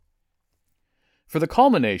For the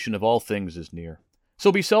culmination of all things is near.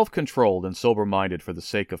 So be self-controlled and sober-minded for the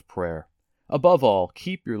sake of prayer. Above all,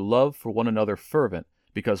 keep your love for one another fervent,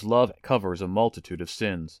 because love covers a multitude of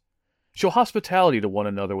sins. Show hospitality to one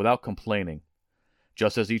another without complaining.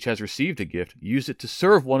 Just as each has received a gift, use it to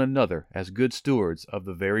serve one another as good stewards of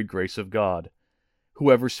the very grace of God.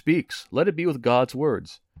 Whoever speaks, let it be with God's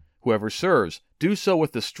words. Whoever serves, do so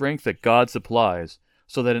with the strength that God supplies,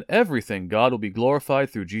 so that in everything God will be glorified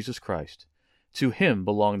through Jesus Christ. To him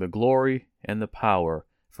belong the glory and the power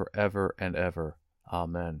forever and ever.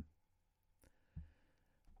 Amen.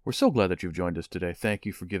 We're so glad that you've joined us today. Thank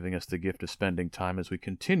you for giving us the gift of spending time as we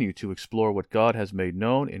continue to explore what God has made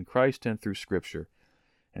known in Christ and through Scripture.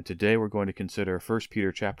 And today we're going to consider 1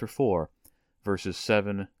 Peter chapter 4, verses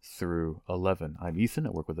 7 through 11. I'm Ethan.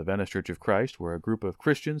 I work with the Venice Church of Christ. We're a group of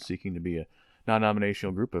Christians seeking to be a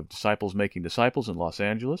non-denominational group of disciples making disciples in Los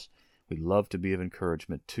Angeles. We'd love to be of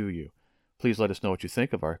encouragement to you. Please let us know what you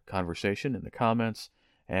think of our conversation in the comments,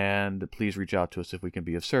 and please reach out to us if we can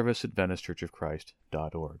be of service at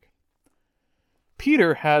VeniceChurchOfChrist.org.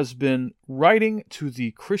 Peter has been writing to the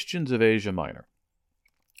Christians of Asia Minor,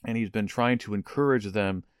 and he's been trying to encourage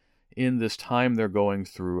them in this time they're going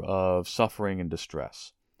through of suffering and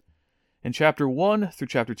distress. In chapter 1 through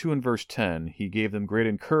chapter 2 and verse 10, he gave them great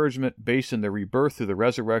encouragement based in their rebirth through the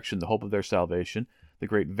resurrection, the hope of their salvation, the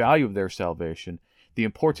great value of their salvation, the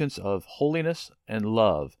importance of holiness and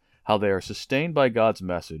love, how they are sustained by God's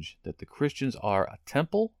message that the Christians are a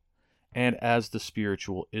temple and as the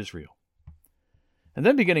spiritual Israel. And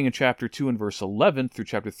then beginning in chapter 2 and verse 11 through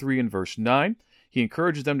chapter 3 and verse 9, he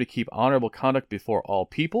encourages them to keep honorable conduct before all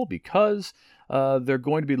people because they're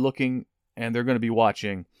going to be looking and they're going to be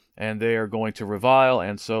watching and they are going to revile.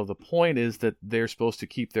 And so the point is that they're supposed to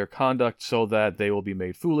keep their conduct so that they will be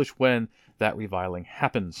made foolish when that reviling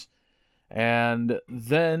happens. And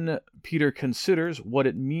then Peter considers what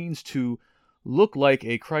it means to look like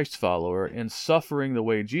a Christ follower in suffering the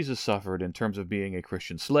way Jesus suffered in terms of being a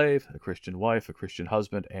Christian slave, a Christian wife, a Christian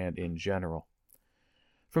husband, and in general.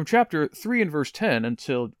 From chapter 3 and verse 10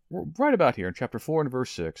 until right about here in chapter 4 and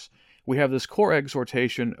verse 6, we have this core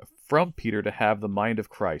exhortation from Peter to have the mind of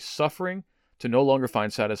Christ, suffering, to no longer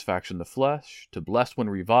find satisfaction in the flesh, to bless when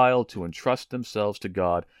reviled, to entrust themselves to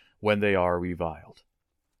God when they are reviled.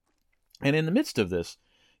 And in the midst of this,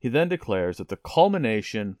 he then declares that the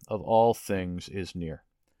culmination of all things is near.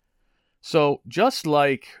 So just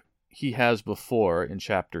like he has before in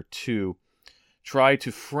chapter 2, try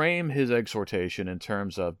to frame his exhortation in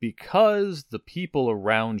terms of because the people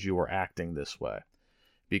around you are acting this way,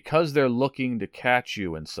 because they're looking to catch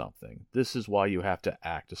you in something, this is why you have to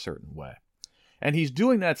act a certain way. And he's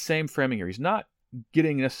doing that same framing here. He's not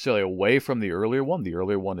getting necessarily away from the earlier one. The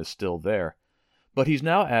earlier one is still there. But he's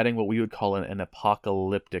now adding what we would call an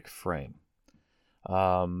apocalyptic frame.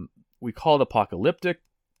 We call it apocalyptic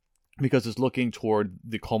because it's looking toward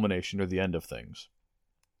the culmination or the end of things.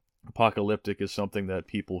 Apocalyptic is something that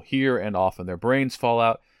people hear and often their brains fall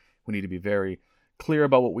out. We need to be very clear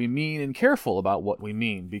about what we mean and careful about what we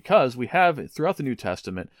mean because we have throughout the New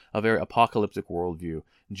Testament a very apocalyptic worldview.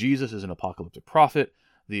 Jesus is an apocalyptic prophet.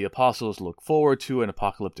 The apostles look forward to an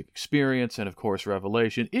apocalyptic experience, and of course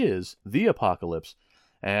Revelation is the apocalypse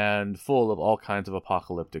and full of all kinds of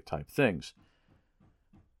apocalyptic type things.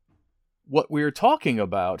 What we're talking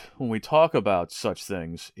about when we talk about such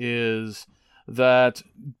things is that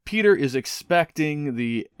Peter is expecting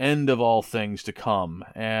the end of all things to come,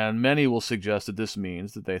 and many will suggest that this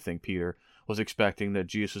means that they think Peter was expecting that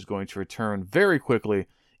Jesus was going to return very quickly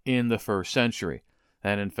in the first century.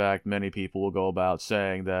 And in fact, many people will go about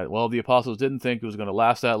saying that, well, the apostles didn't think it was going to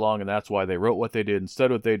last that long, and that's why they wrote what they did and said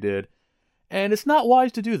what they did. And it's not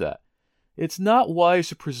wise to do that. It's not wise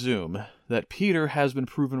to presume that Peter has been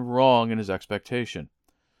proven wrong in his expectation,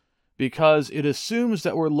 because it assumes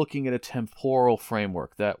that we're looking at a temporal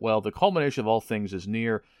framework, that, well, the culmination of all things is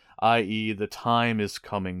near, i.e., the time is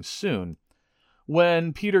coming soon,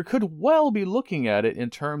 when Peter could well be looking at it in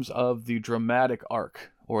terms of the dramatic arc,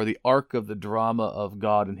 or the arc of the drama of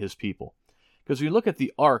God and his people. Because you look at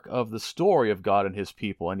the arc of the story of God and his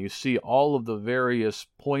people, and you see all of the various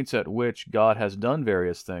points at which God has done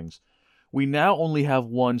various things, we now only have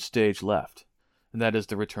one stage left, and that is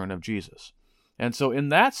the return of Jesus. And so in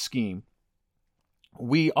that scheme,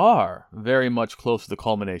 we are very much close to the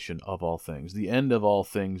culmination of all things. The end of all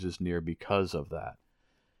things is near because of that.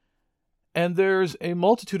 And there's a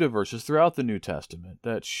multitude of verses throughout the New Testament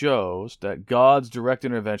that shows that God's direct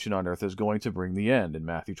intervention on earth is going to bring the end. In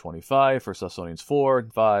Matthew 25, 1 Thessalonians 4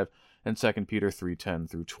 and 5, and 2 Peter 3:10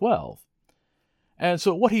 through 12. And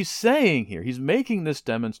so what he's saying here, he's making this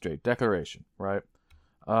declaration, right?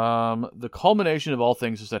 The culmination of all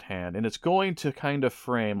things is at hand, and it's going to kind of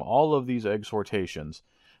frame all of these exhortations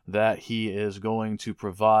that he is going to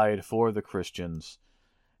provide for the Christians.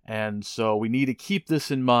 And so we need to keep this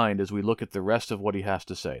in mind as we look at the rest of what he has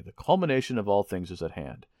to say. The culmination of all things is at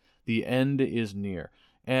hand. The end is near.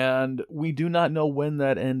 And we do not know when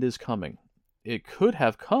that end is coming. It could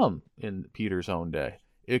have come in Peter's own day.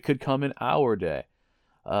 It could come in our day.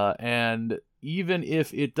 And even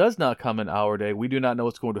if it does not come in our day, we do not know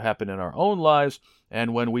what's going to happen in our own lives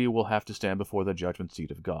and when we will have to stand before the judgment seat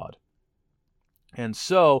of God. And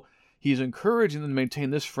so he's encouraging them to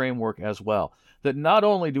maintain this framework as well, that not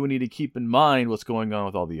only do we need to keep in mind what's going on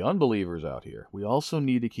with all the unbelievers out here, we also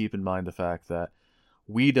need to keep in mind the fact that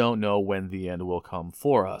we don't know when the end will come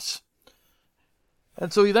for us.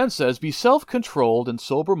 And so he then says, be self-controlled and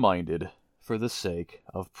sober-minded for the sake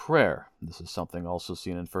of prayer. This is something also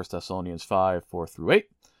seen in 1 Thessalonians 5, 4-8,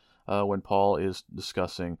 when Paul is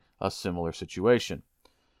discussing a similar situation.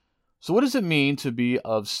 So what does it mean to be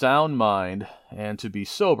of sound mind and to be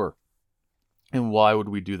sober? And why would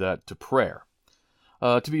we do that to prayer?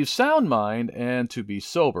 To be of sound mind and to be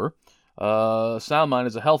sober, sound mind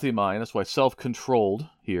is a healthy mind. That's why self-controlled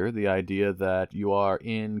here, the idea that you are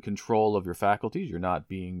in control of your faculties. You're not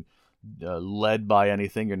being led by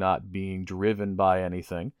anything. You're not being driven by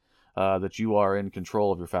anything. That you are in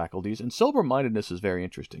control of your faculties. And sober-mindedness is very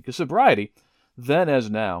interesting, because sobriety, then as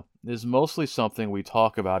now, is mostly something we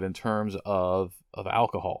talk about in terms of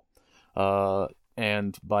alcohol,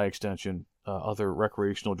 and by extension, other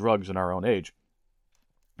recreational drugs in our own age.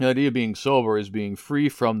 The idea of being sober is being free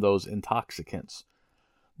from those intoxicants.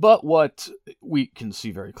 But what we can see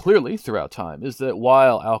very clearly throughout time is that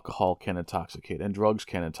while alcohol can intoxicate and drugs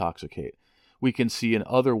can intoxicate, we can see in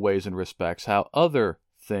other ways and respects how other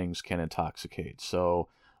things can intoxicate. So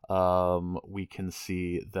we can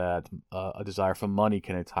see that a desire for money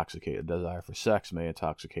can intoxicate, a desire for sex may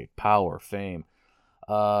intoxicate, power, fame,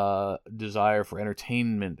 desire for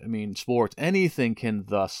entertainment, sports, anything can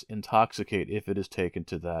thus intoxicate if it is taken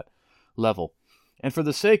to that level. And for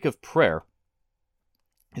the sake of prayer,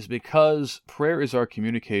 is because prayer is our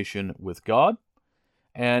communication with God,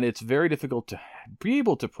 and it's very difficult to be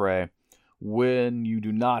able to pray when you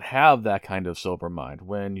do not have that kind of sober mind,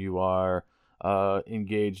 when you are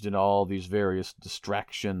engaged in all these various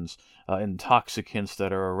distractions, intoxicants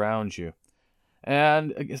that are around you.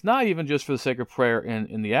 And it's not even just for the sake of prayer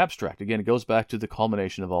in the abstract. Again, it goes back to the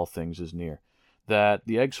culmination of all things is near. That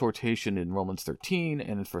the exhortation in Romans 13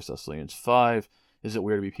 and in 1 Thessalonians 5 is that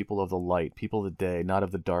we are to be people of the light, people of the day, not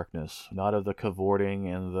of the darkness, not of the cavorting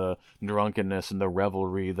and the drunkenness and the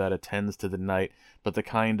revelry that attends to the night, but the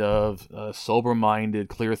kind of sober-minded,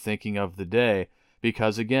 clear thinking of the day,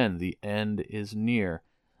 because again, the end is near.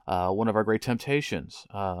 One of our great temptations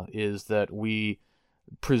is that we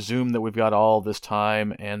presume that we've got all this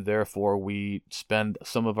time, and therefore we spend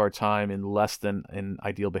some of our time in less than in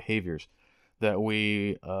ideal behaviors. That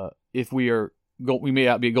we, if we are, we may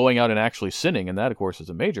not be going out and actually sinning, and that, of course, is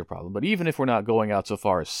a major problem. But even if we're not going out so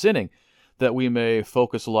far as sinning, that we may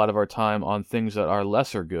focus a lot of our time on things that are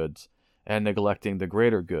lesser goods and neglecting the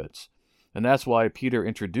greater goods. And that's why Peter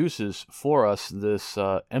introduces for us this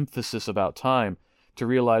emphasis about time, to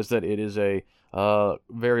realize that it is a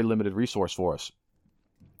very limited resource for us.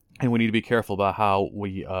 And we need to be careful about how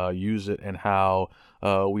we use it and how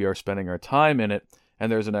we are spending our time in it.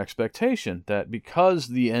 And there's an expectation that because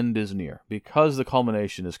the end is near, because the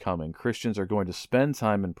culmination is coming, Christians are going to spend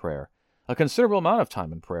time in prayer, a considerable amount of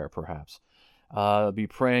time in prayer perhaps, be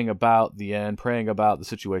praying about the end, praying about the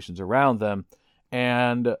situations around them,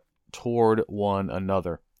 and toward one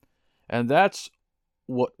another. And that's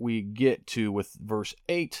what we get to with verse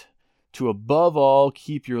 8, to above all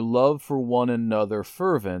keep your love for one another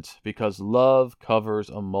fervent, because love covers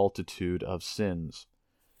a multitude of sins.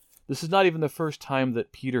 This is not even the first time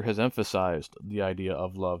that Peter has emphasized the idea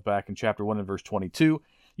of love. Back in chapter 1 and verse 22,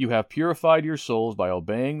 you have purified your souls by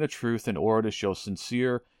obeying the truth in order to show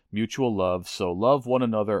sincere mutual love, so love one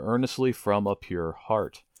another earnestly from a pure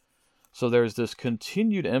heart. So there's this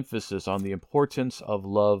continued emphasis on the importance of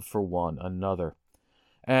love for one another.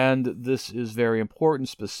 And this is very important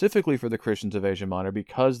specifically for the Christians of Asia Minor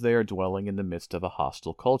because they are dwelling in the midst of a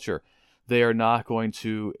hostile culture. They are not going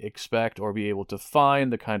to expect or be able to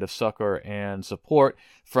find the kind of succor and support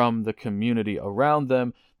from the community around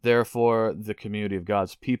them. Therefore, the community of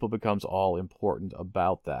God's people becomes all important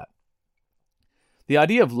about that. The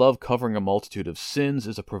idea of love covering a multitude of sins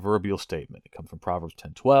is a proverbial statement. It comes from Proverbs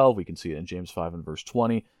 10:12. We can see it in James 5 and verse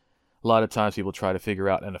 20. A lot of times people try to figure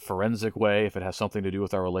out in a forensic way if it has something to do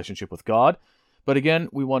with our relationship with God. But again,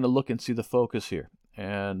 we want to look and see the focus here.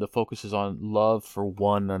 and the focus is on love for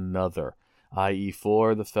one another, i.e.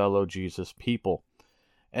 for the fellow Jesus people.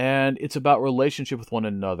 And it's about relationship with one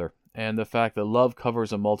another, and the fact that love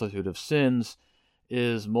covers a multitude of sins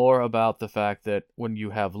is more about the fact that when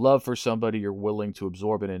you have love for somebody, you're willing to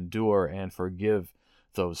absorb and endure and forgive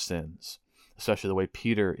those sins, especially the way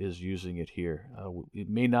Peter is using it here. It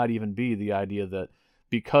may not even be the idea that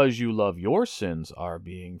because you love, your sins are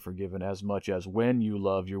being forgiven, as much as when you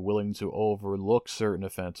love, you're willing to overlook certain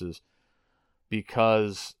offenses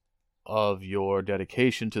because of your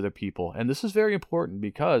dedication to the people. And this is very important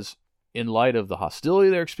because in light of the hostility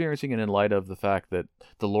they're experiencing and in light of the fact that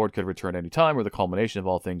the Lord could return any time or the culmination of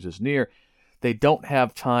all things is near, they don't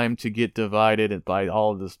have time to get divided by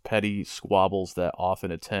all of this petty squabbles that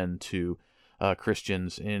often attend to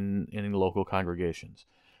Christians in local congregations.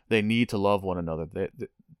 They need to love one another.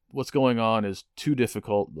 What's going on is too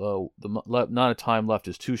difficult. The amount of time left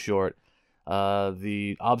is too short.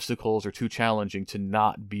 The obstacles are too challenging to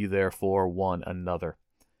not be there for one another.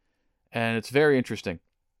 And it's very interesting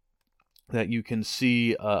that you can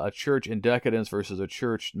see a church in decadence versus a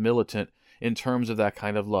church militant in terms of that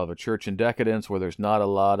kind of love. A church in decadence where there's not a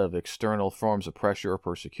lot of external forms of pressure or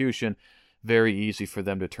persecution, very easy for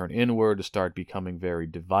them to turn inward, to start becoming very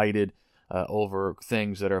divided over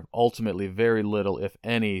things that are ultimately very little, if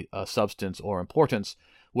any, substance or importance,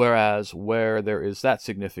 whereas where there is that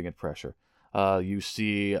significant pressure, you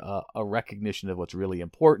see a recognition of what's really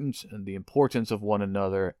important and the importance of one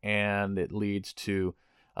another, and it leads to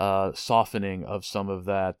softening of some of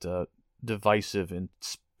that divisive in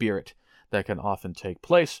spirit that can often take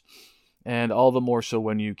place, and all the more so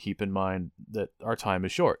when you keep in mind that our time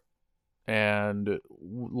is short, and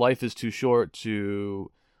life is too short to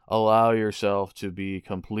allow yourself to be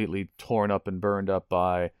completely torn up and burned up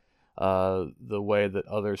by the way that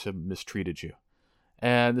others have mistreated you.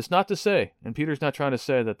 And it's not to say, and Peter's not trying to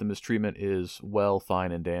say that the mistreatment is well,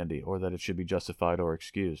 fine, and dandy, or that it should be justified or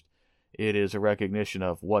excused. It is a recognition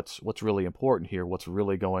of what's really important here, what's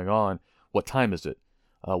really going on, what time is it,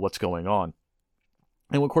 what's going on.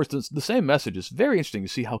 And of course, the same message is very interesting to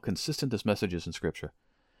see how consistent this message is in Scripture.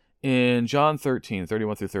 In John 13,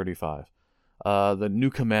 31 through 35, the new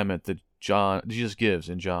commandment that Jesus gives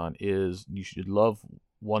in John is you should love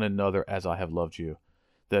one another as I have loved you,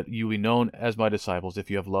 that you be known as my disciples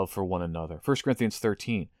if you have love for one another. 1 Corinthians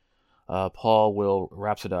 13, Paul will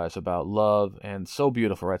rhapsodize about love, and so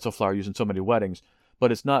beautiful, right? So far used in so many weddings,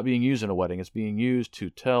 but it's not being used in a wedding. It's being used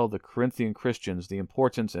to tell the Corinthian Christians the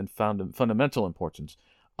importance and fundamental importance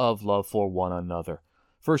of love for one another.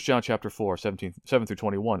 1 John chapter 4, 7 through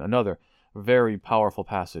 21, another very powerful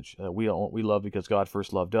passage. We love because God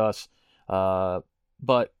first loved us,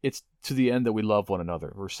 but it's to the end that we love one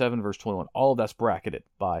another. Verse 7, verse 21, all of that's bracketed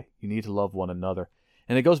by you need to love one another.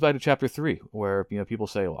 And it goes back to chapter 3, where people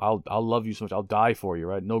say, well, I'll love you so much, I'll die for you,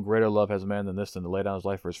 right? No greater love has a man than this, than to lay down his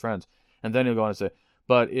life for his friends. And then he'll go on and say,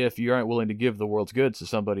 but if you aren't willing to give the world's goods to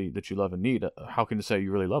somebody that you love and need, how can you say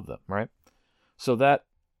you really love them, right? So that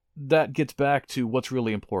gets back to what's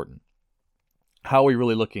really important. How are we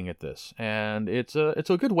really looking at this? And it's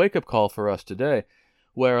a good wake-up call for us today,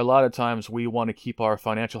 where a lot of times we want to keep our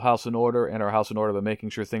financial house in order and our house in order by making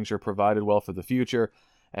sure things are provided well for the future.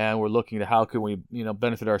 And we're looking to how can we,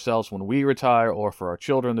 benefit ourselves when we retire or for our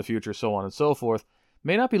children in the future, so on and so forth.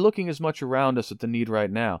 May not be looking as much around us at the need right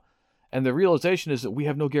now. And the realization is that we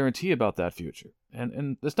have no guarantee about that future.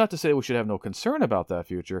 And that's not to say we should have no concern about that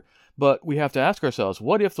future, but we have to ask ourselves,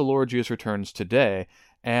 what if the Lord Jesus returns today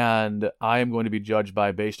and I am going to be judged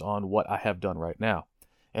based on what I have done right now?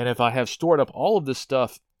 And if I have stored up all of this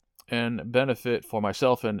stuff and benefit for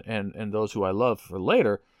myself and those who I love for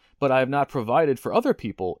later, but I have not provided for other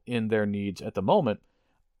people in their needs at the moment,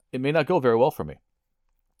 it may not go very well for me,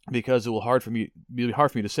 because it will be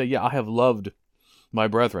hard for me to say, yeah, I have loved my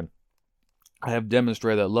brethren. I have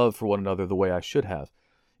demonstrated that love for one another the way I should have,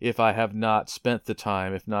 if I have not spent the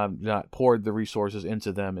time, if not poured the resources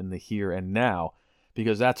into them in the here and now,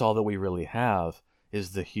 because that's all that we really have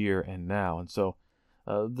is the here and now. And so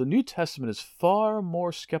the New Testament is far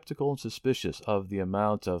more skeptical and suspicious of the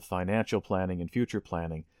amount of financial planning and future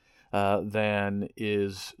planning than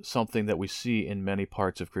is something that we see in many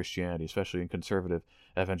parts of Christianity, especially in conservative,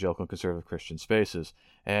 evangelical and conservative Christian spaces.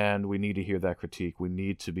 And we need to hear that critique. We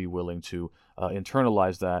need to be willing to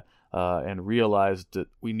internalize that and realize that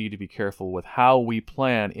we need to be careful with how we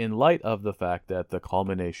plan in light of the fact that the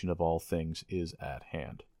culmination of all things is at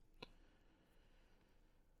hand.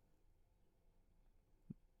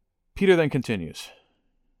 Peter then continues,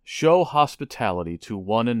 show hospitality to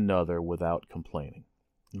one another without complaining.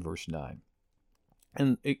 Verse 9.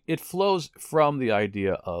 And it flows from the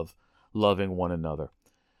idea of loving one another.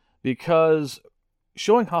 Because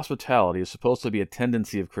showing hospitality is supposed to be a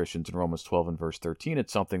tendency of Christians in Romans 12 and verse 13.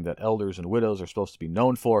 It's something that elders and widows are supposed to be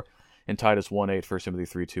known for in Titus 1:8, 1 Timothy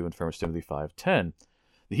 3:2, and 1 Timothy 5:10.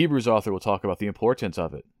 The Hebrews author will talk about the importance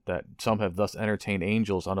of it, that some have thus entertained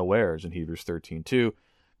angels unawares in Hebrews 13:2,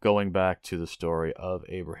 going back to the story of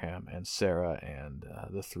Abraham and Sarah and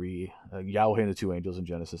the three, Yahweh and the two angels in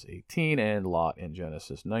Genesis 18, and Lot in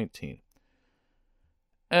Genesis 19.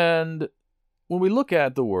 And when we look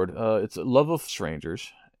at the word, it's love of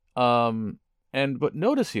strangers. But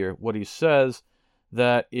notice here what he says,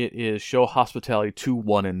 that it is show hospitality to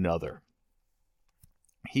one another.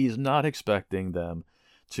 He's not expecting them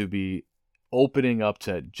to be opening up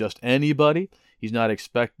to just anybody. He's not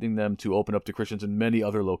expecting them to open up to Christians in many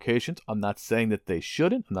other locations. I'm not saying that they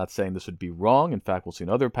shouldn't. I'm not saying this would be wrong. In fact, we'll see in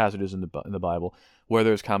other passages in the Bible where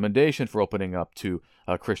there's commendation for opening up to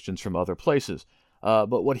Christians from other places.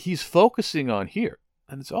 But what he's focusing on here,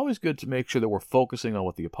 and it's always good to make sure that we're focusing on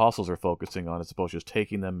what the apostles are focusing on as opposed to just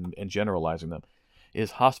taking them and generalizing them,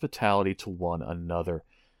 is hospitality to one another,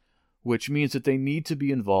 which means that they need to be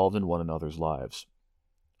involved in one another's lives.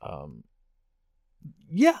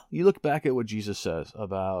 You look back at what Jesus says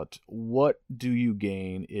about what do you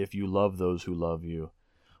gain if you love those who love you?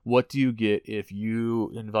 What do you get if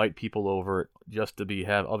you invite people over just to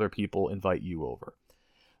have other people invite you over?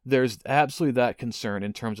 There's absolutely that concern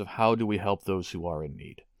in terms of how do we help those who are in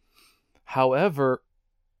need. However,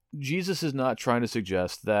 Jesus is not trying to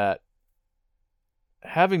suggest that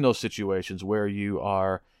having those situations where you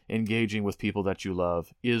are engaging with people that you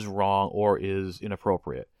love is wrong or is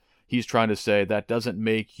inappropriate. He's trying to say that doesn't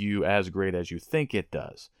make you as great as you think it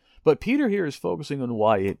does. But Peter here is focusing on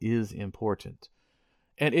why it is important.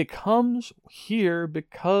 And it comes here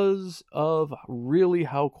because of really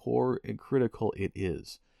how core and critical it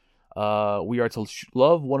is. We are to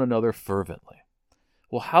love one another fervently.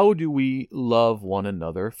 Well, how do we love one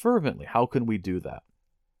another fervently? How can we do that?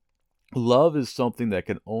 Love is something that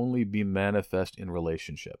can only be manifest in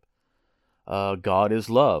relationship. God is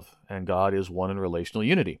love, and God is one in relational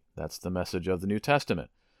unity. That's the message of the New Testament.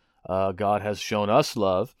 God has shown us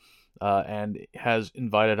love and has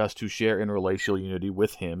invited us to share in relational unity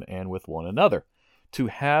with Him and with one another. To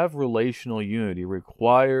have relational unity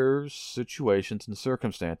requires situations and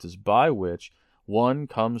circumstances by which one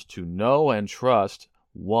comes to know and trust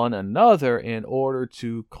one another in order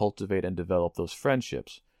to cultivate and develop those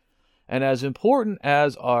friendships. And as important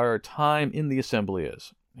as our time in the assembly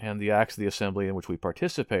is, and the acts of the assembly in which we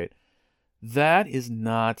participate, that is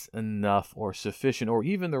not enough or sufficient or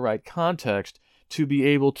even the right context to be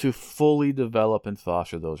able to fully develop and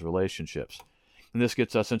foster those relationships. And this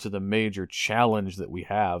gets us into the major challenge that we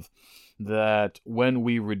have, that when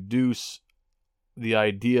we reduce the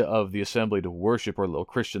idea of the assembly to worship, or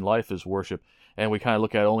Christian life is worship, and we kind of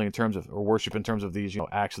look at it only in terms of, or worship in terms of these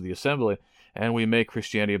acts of the assembly, and we make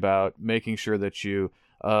Christianity about making sure that you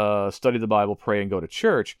study the Bible, pray, and go to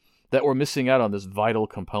church, that we're missing out on this vital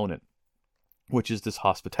component, which is this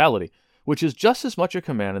hospitality, which is just as much a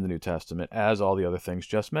command in the New Testament as all the other things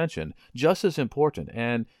just mentioned, just as important.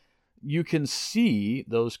 And you can see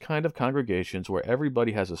those kind of congregations where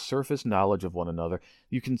everybody has a surface knowledge of one another.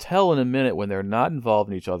 You can tell in a minute when they're not involved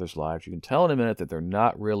in each other's lives. You can tell in a minute that they're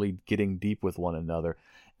not really getting deep with one another.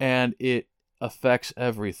 And it affects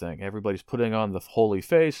everything. Everybody's putting on the holy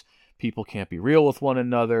face. People can't be real with one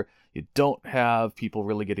another. You don't have people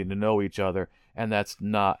really getting to know each other, and that's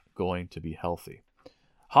not going to be healthy.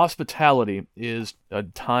 Hospitality is a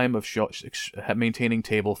time of maintaining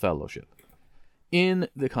table fellowship. In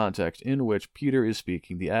the context in which Peter is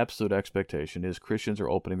speaking, the absolute expectation is Christians are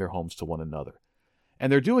opening their homes to one another.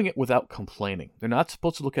 And they're doing it without complaining. They're not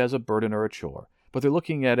supposed to look at it as a burden or a chore, but they're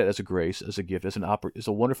looking at it as a grace, as a gift, as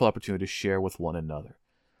a wonderful opportunity to share with one another.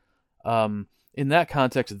 In that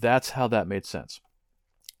context, that's how that made sense.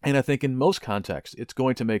 And I think in most contexts, it's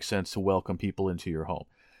going to make sense to welcome people into your home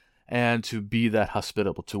and to be that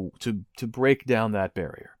hospitable, to break down that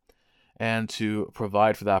barrier and to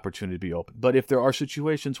provide for the opportunity to be open. But if there are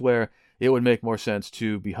situations where it would make more sense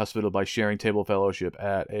to be hospitable by sharing table fellowship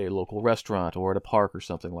at a local restaurant or at a park or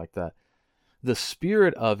something like that, the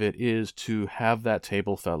spirit of it is to have that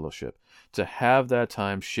table fellowship, to have that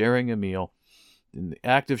time sharing a meal. And the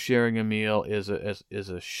act of sharing a meal is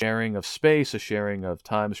a sharing of space, a sharing of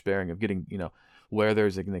time, a sharing of getting, where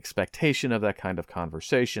there's an expectation of that kind of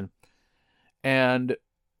conversation. And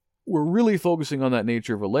we're really focusing on that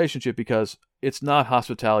nature of relationship because it's not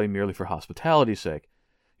hospitality merely for hospitality's sake.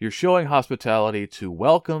 You're showing hospitality to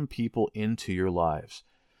welcome people into your lives.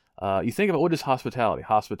 You think about what is hospitality.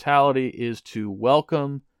 Hospitality is to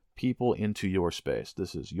welcome people into your space.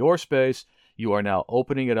 This is your space. You are now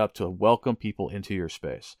opening it up to welcome people into your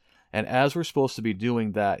space. And as we're supposed to be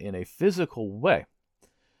doing that in a physical way,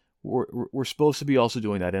 we're supposed to be also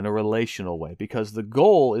doing that in a relational way, because the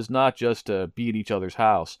goal is not just to be at each other's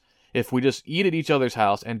house. If we just eat at each other's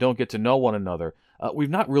house and don't get to know one another, we've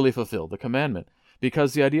not really fulfilled the commandment,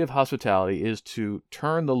 because the idea of hospitality is to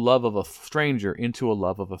turn the love of a stranger into a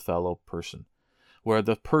love of a fellow person, where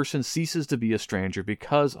the person ceases to be a stranger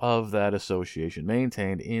because of that association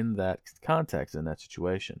maintained in that context, in that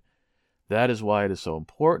situation. That is why it is so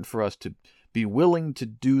important for us to be willing to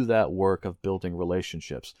do that work of building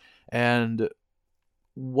relationships. And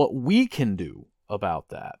what we can do about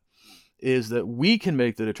that is that we can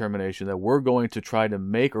make the determination that we're going to try to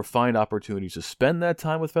make or find opportunities to spend that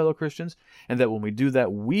time with fellow Christians, and that when we do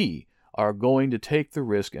that, we are going to take the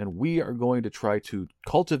risk and we are going to try to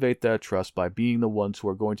cultivate that trust by being the ones who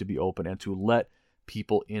are going to be open and to let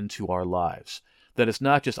people into our lives. That it's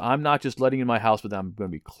not just, I'm not just letting you in my house, but I'm going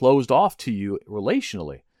to be closed off to you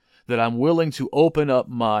relationally. That I'm willing to open up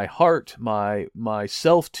my heart,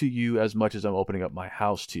 myself to you as much as I'm opening up my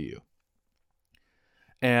house to you.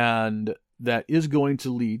 And that is going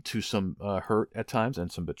to lead to some hurt at times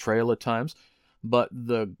and some betrayal at times. But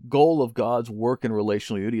the goal of God's work in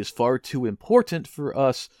relational unity is far too important for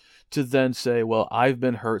us to then say, well, I've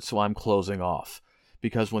been hurt, so I'm closing off.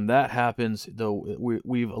 Because when that happens, though,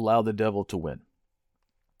 we've allowed the devil to win.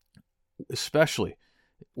 Especially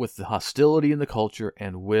with the hostility in the culture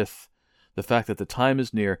and with the fact that the time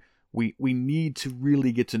is near, we need to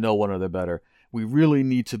really get to know one another better. We really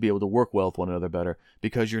need to be able to work well with one another better,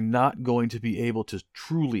 because you're not going to be able to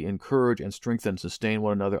truly encourage and strengthen and sustain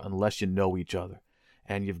one another unless you know each other.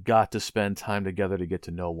 And you've got to spend time together to get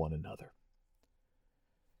to know one another.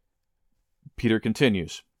 Peter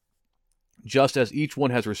continues, just as each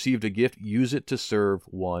one has received a gift, use it to serve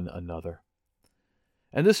one another.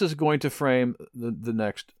 And this is going to frame the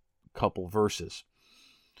next couple verses.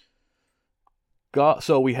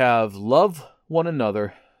 So we have love one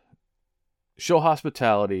another, show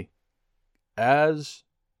hospitality, as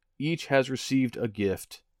each has received a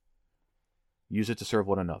gift, use it to serve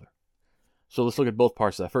one another. So let's look at both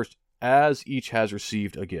parts of that. First, as each has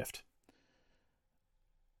received a gift.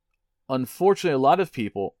 Unfortunately, a lot of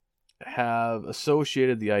people have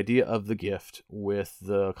associated the idea of the gift with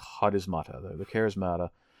the charismata, the charismata,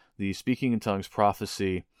 the speaking in tongues,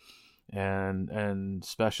 prophecy, and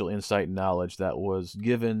special insight and knowledge that was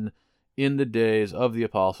given in the days of the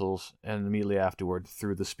apostles and immediately afterward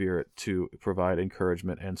through the Spirit to provide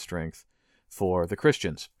encouragement and strength for the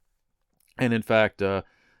Christians. And in fact, it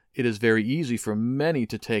is very easy for many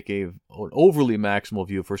to take an overly maximal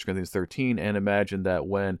view of 1 Corinthians 13 and imagine that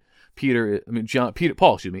when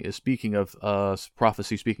Paul is speaking of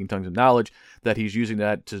prophecy, speaking tongues, and knowledge, that he's using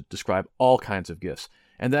that to describe all kinds of gifts.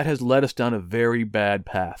 And that has led us down a very bad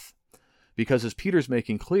path. Because as Peter's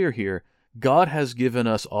making clear here, God has given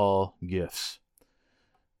us all gifts.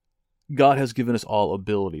 God has given us all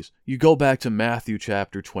abilities. You go back to Matthew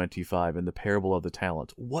chapter 25 and the parable of the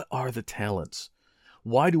talents. What are the talents?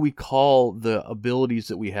 Why do we call the abilities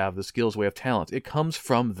that we have, the skills we have, talents? It comes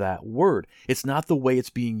from that word. It's not the way it's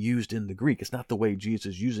being used in the Greek. It's not the way Jesus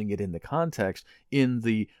is using it in the context in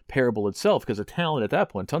the parable itself, because a talent at that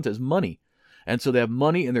point, talent is money. And so they have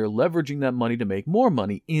money and they're leveraging that money to make more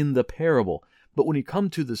money in the parable. But when you come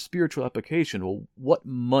to the spiritual application, well, what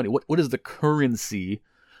money, what is the currency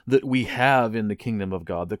that we have in the kingdom of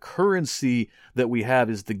God? The currency that we have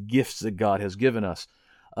is the gifts that God has given us.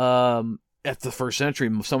 At the first century,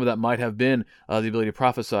 some of that might have been the ability to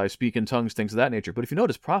prophesy, speak in tongues, things of that nature. But if you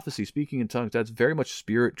notice, prophecy, speaking in tongues, that's very much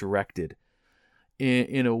spirit-directed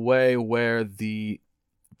in a way where the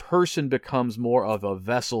person becomes more of a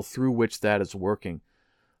vessel through which that is working.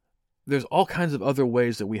 There's all kinds of other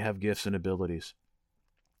ways that we have gifts and abilities.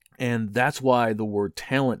 And that's why the word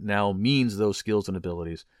talent now means those skills and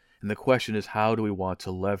abilities. And the question is, how do we want to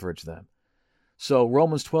leverage them? So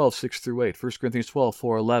Romans 12, 6 through 8, 1 Corinthians 12,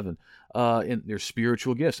 4, 11, there's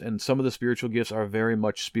spiritual gifts. And some of the spiritual gifts are very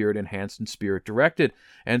much spirit-enhanced and spirit-directed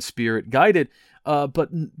and spirit-guided. But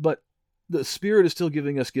the Spirit is still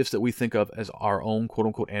giving us gifts that we think of as our own,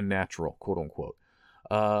 quote-unquote, and natural, quote-unquote.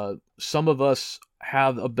 Some of us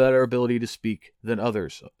have a better ability to speak than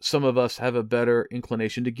others. Some of us have a better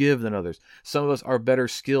inclination to give than others. Some of us are better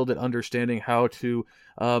skilled at understanding how to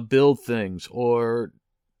build things or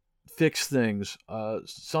fix things.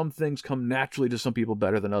 Some things come naturally to some people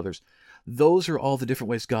better than others. Those are all the different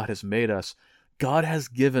ways God has made us. God has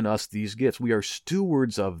given us these gifts. We are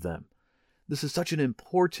stewards of them. This is such an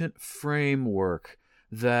important framework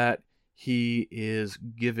that He is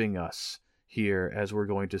giving us here, as we're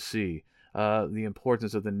going to see. The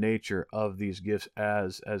importance of the nature of these gifts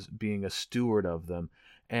as being a steward of them,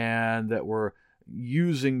 and that we're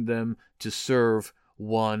using them to serve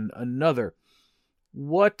one another.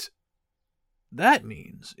 What that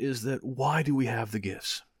means is that why do we have the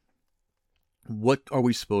gifts? What are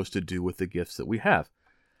we supposed to do with the gifts that we have?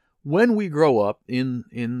 When we grow up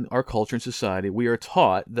in our culture and society, we are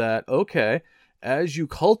taught that, okay, as you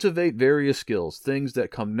cultivate various skills, things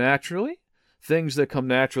that come naturally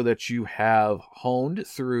that you have honed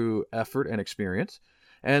through effort and experience,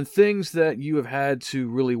 and things that you have had to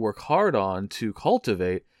really work hard on to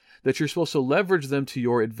cultivate, that you're supposed to leverage them to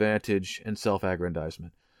your advantage and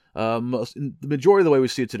self-aggrandizement. The majority of the way we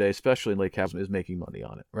see it today, especially in late capitalism, is making money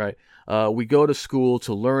on it, right? We go to school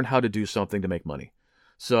to learn how to do something to make money.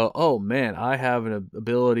 So, oh man, I have an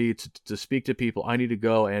ability to speak to people. I need to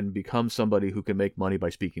go and become somebody who can make money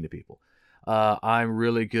by speaking to people. I'm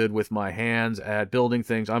really good with my hands at building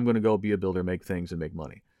things. I'm going to go be a builder, make things, and make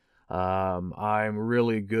money. I'm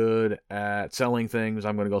really good at selling things.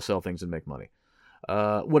 I'm going to go sell things and make money.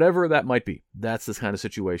 Whatever that might be, that's the kind of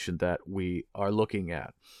situation that we are looking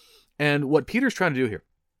at. And what Peter's trying to do here,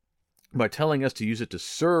 by telling us to use it to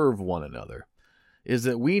serve one another, is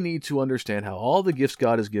that we need to understand how all the gifts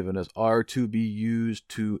God has given us are to be used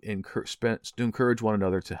to encourage one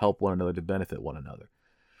another, to help one another, to benefit one another.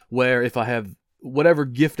 Where if I have whatever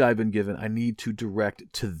gift I've been given, I need to direct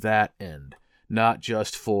to that end, not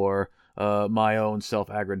just for my own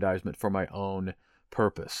self-aggrandizement, for my own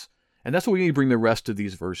purpose. And that's what we need to bring the rest of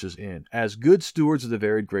these verses in. As good stewards of the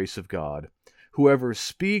varied grace of God, whoever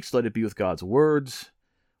speaks, let it be with God's words.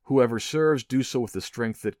 Whoever serves, do so with the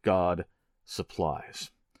strength that God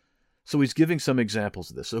supplies. So he's giving some examples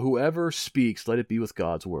of this. So whoever speaks, let it be with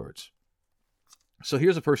God's words. So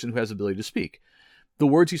here's a person who has the ability to speak. The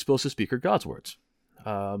words he's supposed to speak are God's words.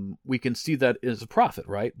 We can see that as a prophet,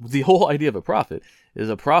 right? The whole idea of a prophet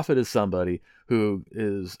is somebody who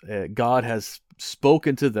is God has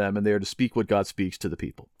spoken to them, and they are to speak what God speaks to the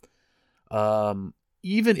people.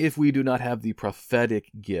 Even if we do not have the prophetic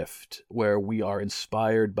gift, where we are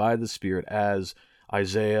inspired by the Spirit as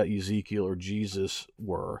Isaiah, Ezekiel, or Jesus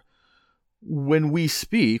were, when we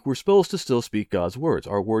speak, we're supposed to still speak God's words.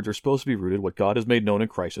 Our words are supposed to be rooted in what God has made known in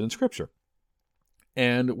Christ and in Scripture.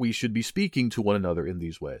 And we should be speaking to one another in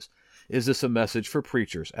these ways. Is this a message for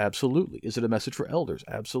preachers? Absolutely. Is it a message for elders?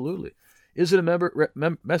 Absolutely. Is it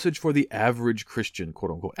a message for the average Christian,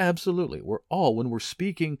 quote unquote? Absolutely. We're all, when we're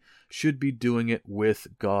speaking, should be doing it with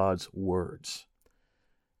God's words.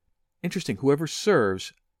 Interesting. Whoever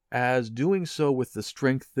serves, as doing so with the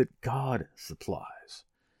strength that God supplies.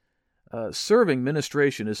 Serving,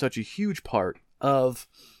 ministration, is such a huge part of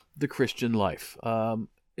the Christian life.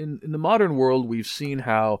 In the modern world, we've seen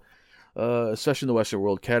how, especially in the Western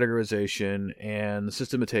world, categorization and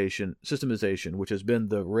systemization, which has been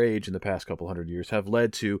the rage in the past couple hundred years, have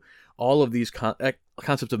led to all of these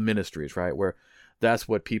concepts of ministries, right? Where that's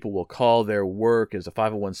what people will call their work as a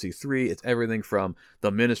 501c3. It's everything from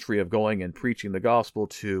the ministry of going and preaching the gospel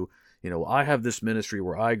to, I have this ministry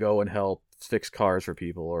where I go and help fix cars for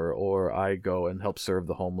people, or I go and help serve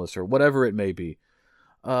the homeless, or whatever it may be.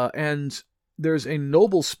 And there's a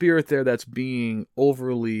noble spirit there that's being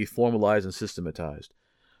overly formalized and systematized.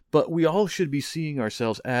 But we all should be seeing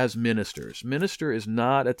ourselves as ministers. Minister is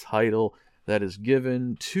not a title that is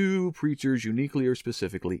given to preachers uniquely or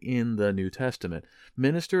specifically in the New Testament.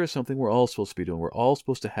 Minister is something we're all supposed to be doing. We're all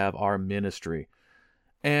supposed to have our ministry.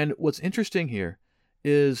 And what's interesting here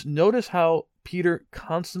is notice how Peter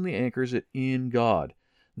constantly anchors it in God,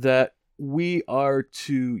 that we are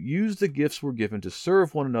to use the gifts we're given to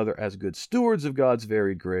serve one another as good stewards of God's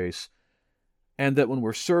varied grace, and that when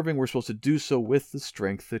we're serving, we're supposed to do so with the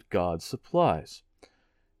strength that God supplies.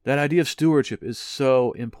 That idea of stewardship is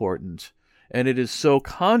so important, and it is so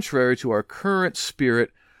contrary to our current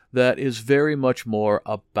spirit that is very much more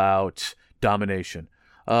about domination.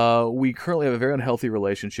 We currently have a very unhealthy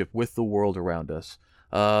relationship with the world around us.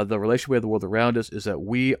 The relationship we have with the world around us is that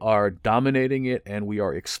we are dominating it and we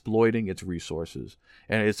are exploiting its resources,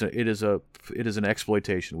 and it is an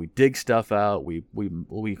exploitation. We dig stuff out,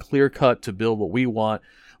 we clear cut to build what we want,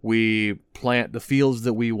 we plant the fields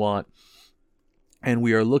that we want, and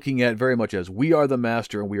we are looking at very much as we are the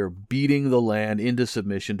master, and we are beating the land into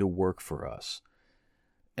submission to work for us.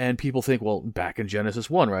 And people think, well, back in Genesis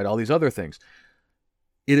 1, right, all these other things.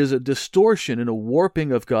 It is a distortion and a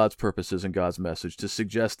warping of God's purposes and God's message to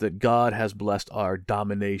suggest that God has blessed our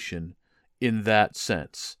domination in that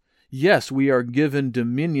sense. Yes, we are given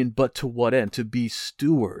dominion, but to what end? To be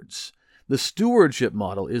stewards. The stewardship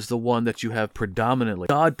model is the one that you have predominantly.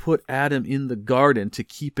 God put Adam in the garden to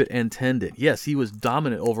keep it and tend it. Yes, he was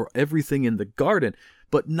dominant over everything in the garden,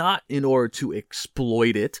 but not in order to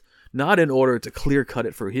exploit it, not in order to clear-cut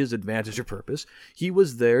it for his advantage or purpose. He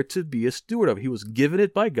was there to be a steward of it. He was given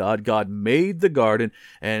it by God. God made the garden,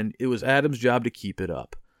 and it was Adam's job to keep it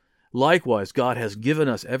up. Likewise, God has given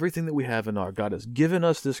us everything that we have in our. God has given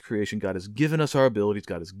us this creation. God has given us our abilities.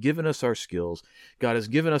 God has given us our skills. God has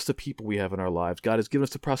given us the people we have in our lives. God has given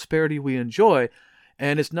us the prosperity we enjoy.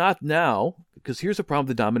 And it's not now, because here's the problem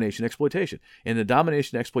with the domination exploitation. And the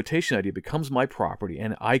domination exploitation idea becomes my property,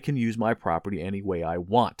 and I can use my property any way I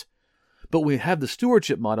want. But when we have the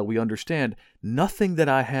stewardship model, we understand nothing that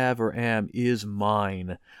I have or am is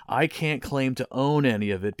mine. I can't claim to own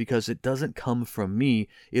any of it because it doesn't come from me.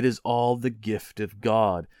 It is all the gift of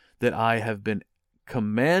God that I have been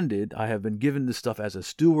commanded. I have been given this stuff as a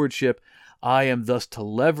stewardship. I am thus to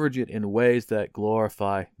leverage it in ways that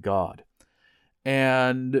glorify God.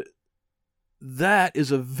 And that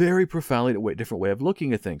is a very profoundly different way of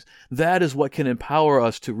looking at things. That is what can empower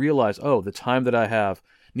us to realize, oh, the time that I have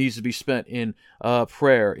needs to be spent in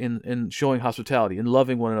prayer, in showing hospitality, in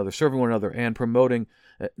loving one another, serving one another, and promoting,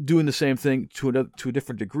 doing the same thing to a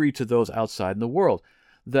different degree to those outside in the world.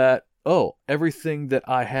 That, oh, everything that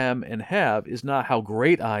I am and have is not how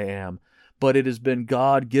great I am, but it has been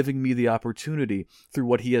God giving me the opportunity through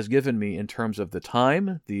what he has given me in terms of the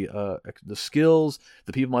time, the skills,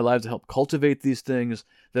 the people in my lives to help cultivate these things,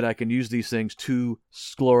 that I can use these things to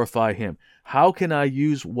glorify him. How can I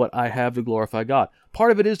use what I have to glorify God?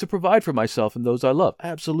 Part of it is to provide for myself and those I love.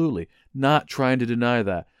 Absolutely. Not trying to deny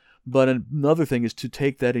that. But another thing is to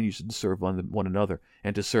take that and use it to serve one another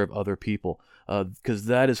and to serve other people, because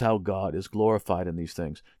that is how God is glorified in these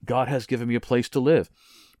things. God has given me a place to live.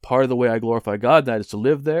 Part of the way I glorify God, that is to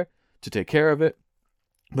live there, to take care of it,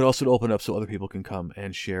 but also to open up so other people can come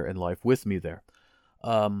and share in life with me there.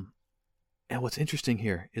 And what's interesting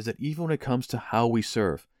here is that even when it comes to how we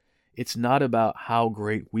serve, it's not about how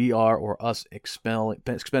great we are or us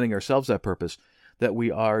expending ourselves that purpose, that we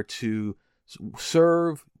are to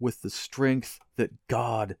serve with the strength that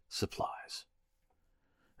God supplies.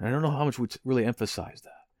 And I don't know how much we really emphasize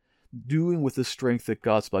that. Doing with the strength that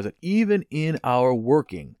God supplies, that even in our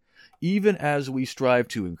working, even as we strive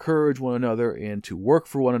to encourage one another and to work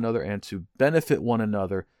for one another and to benefit one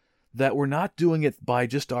another, that we're not doing it by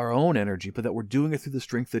just our own energy, but that we're doing it through the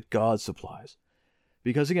strength that God supplies.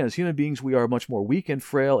 Because again, as human beings, we are much more weak and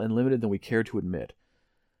frail and limited than we care to admit.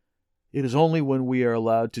 It is only when we are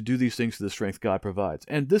allowed to do these things through the strength God provides.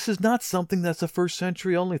 And this is not something that's a first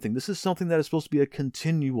century only thing. This is something that is supposed to be a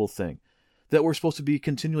continual thing. That we're supposed to be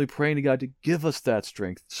continually praying to God to give us that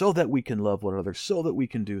strength so that we can love one another, so that we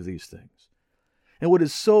can do these things. And what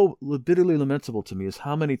is so bitterly lamentable to me is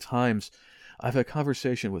how many times I've had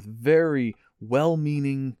conversation with very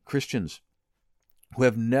well-meaning Christians who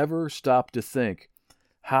have never stopped to think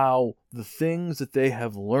how the things that they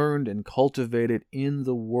have learned and cultivated in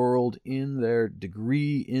the world, in their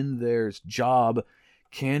degree, in their job,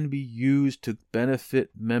 can be used to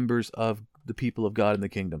benefit members of the people of God in the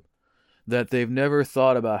kingdom. That they've never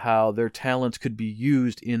thought about how their talents could be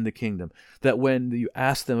used in the kingdom. That when you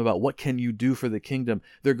ask them about what can you do for the kingdom,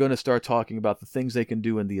 they're going to start talking about the things they can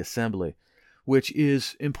do in the assembly, which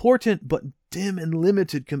is important but dim and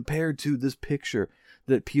limited compared to this picture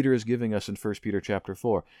that Peter is giving us in 1 Peter chapter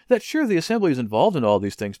 4. That sure, the assembly is involved in all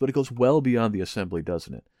these things, but it goes well beyond the assembly,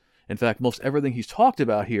 doesn't it? In fact, most everything he's talked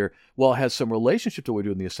about here, while it has some relationship to what we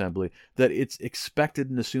do in the assembly, that it's expected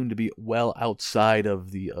and assumed to be well outside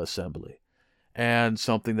of the assembly. And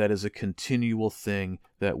something that is a continual thing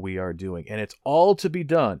that we are doing. And it's all to be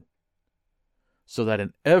done so that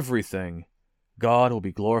in everything, God will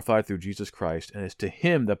be glorified through Jesus Christ, and it's to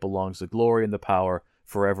him that belongs the glory and the power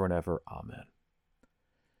forever and ever. Amen.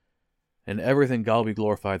 In everything, God will be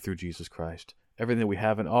glorified through Jesus Christ. Everything that we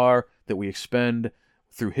have and are, that we expend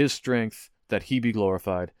through his strength, that he be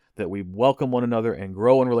glorified, that we welcome one another and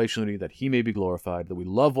grow in relationality, that he may be glorified, that we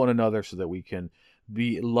love one another so that we can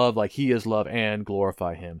be loved like he is loved and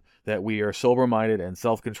glorify him, that we are sober-minded and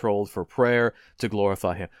self-controlled for prayer to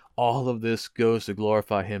glorify him. All of this goes to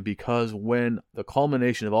glorify him, because when the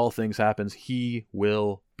culmination of all things happens, he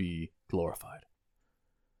will be glorified.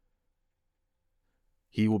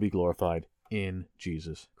 He will be glorified in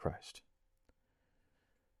Jesus Christ.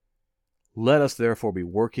 Let us therefore be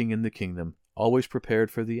working in the kingdom, always prepared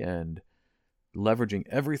for the end, leveraging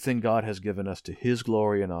everything God has given us to his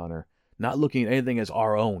glory and honor, not looking at anything as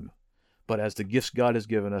our own, but as the gifts God has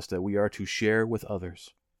given us that we are to share with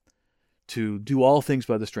others, to do all things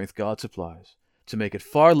by the strength God supplies, to make it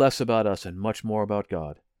far less about us and much more about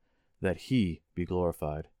God, that he be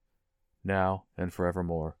glorified, now and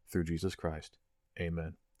forevermore, through Jesus Christ.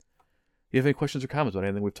 Amen. If you have any questions or comments about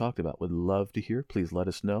anything we've talked about, would love to hear. Please let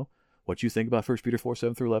us know what you think about 1 Peter 4,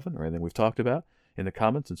 7 through 11, or anything we've talked about in the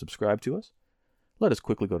comments, and subscribe to us. Let us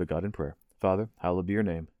quickly go to God in prayer. Father, hallowed be your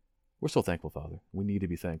name. We're so thankful, Father. We need to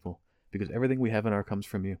be thankful because everything we have in our comes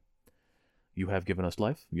from you. You have given us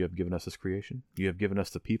life. You have given us this creation. You have given us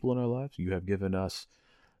the people in our lives. You have given us,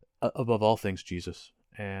 above all things, Jesus,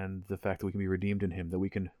 and the fact that we can be redeemed in him, that we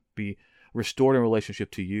can be restored in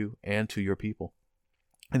relationship to you and to your people,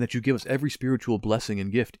 and that you give us every spiritual blessing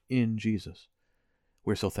and gift in Jesus.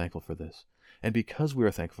 We're so thankful for this. And because we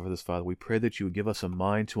are thankful for this, Father, we pray that you would give us a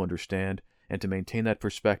mind to understand and to maintain that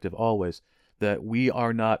perspective always, that we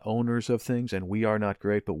are not owners of things and we are not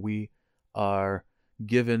great, but we are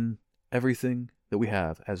given everything that we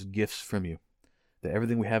have as gifts from you, that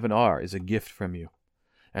everything we have and are is a gift from you,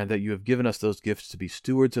 and that you have given us those gifts to be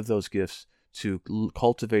stewards of those gifts, to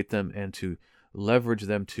cultivate them and to leverage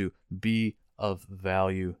them to be of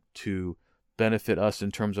value, to benefit us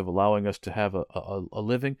in terms of allowing us to have a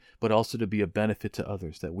living, but also to be a benefit to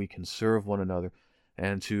others, that we can serve one another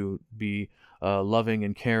and to be loving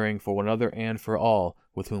and caring for one another and for all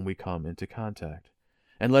with whom we come into contact.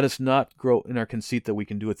 And let us not grow in our conceit that we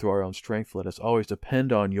can do it through our own strength. Let us always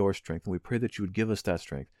depend on your strength, and we pray that you would give us that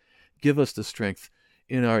strength. Give us the strength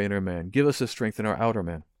in our inner man. Give us the strength in our outer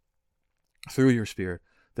man through your Spirit,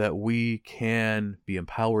 that we can be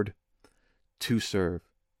empowered to serve,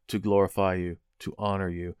 to glorify you, to honor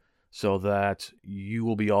you, so that you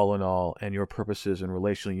will be all in all, and your purposes and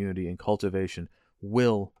relational unity and cultivation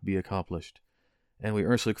will be accomplished. And we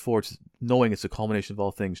earnestly look forward to knowing it's the culmination of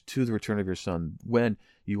all things to the return of your Son, when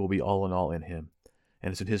you will be all in all in him.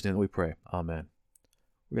 And it's in his name that we pray. Amen.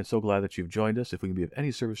 We're so glad that you've joined us. If we can be of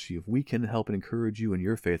any service to you, if we can help and encourage you in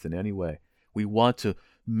your faith in any way, we want to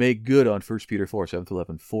make good on 1 Peter 4, 7 to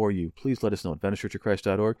 11 for you. Please let us know at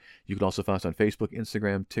VeniceChurchOfChrist.org. You can also find us on Facebook,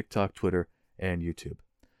 Instagram, TikTok, Twitter, and YouTube.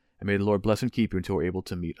 And may the Lord bless and keep you until we're able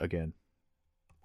to meet again.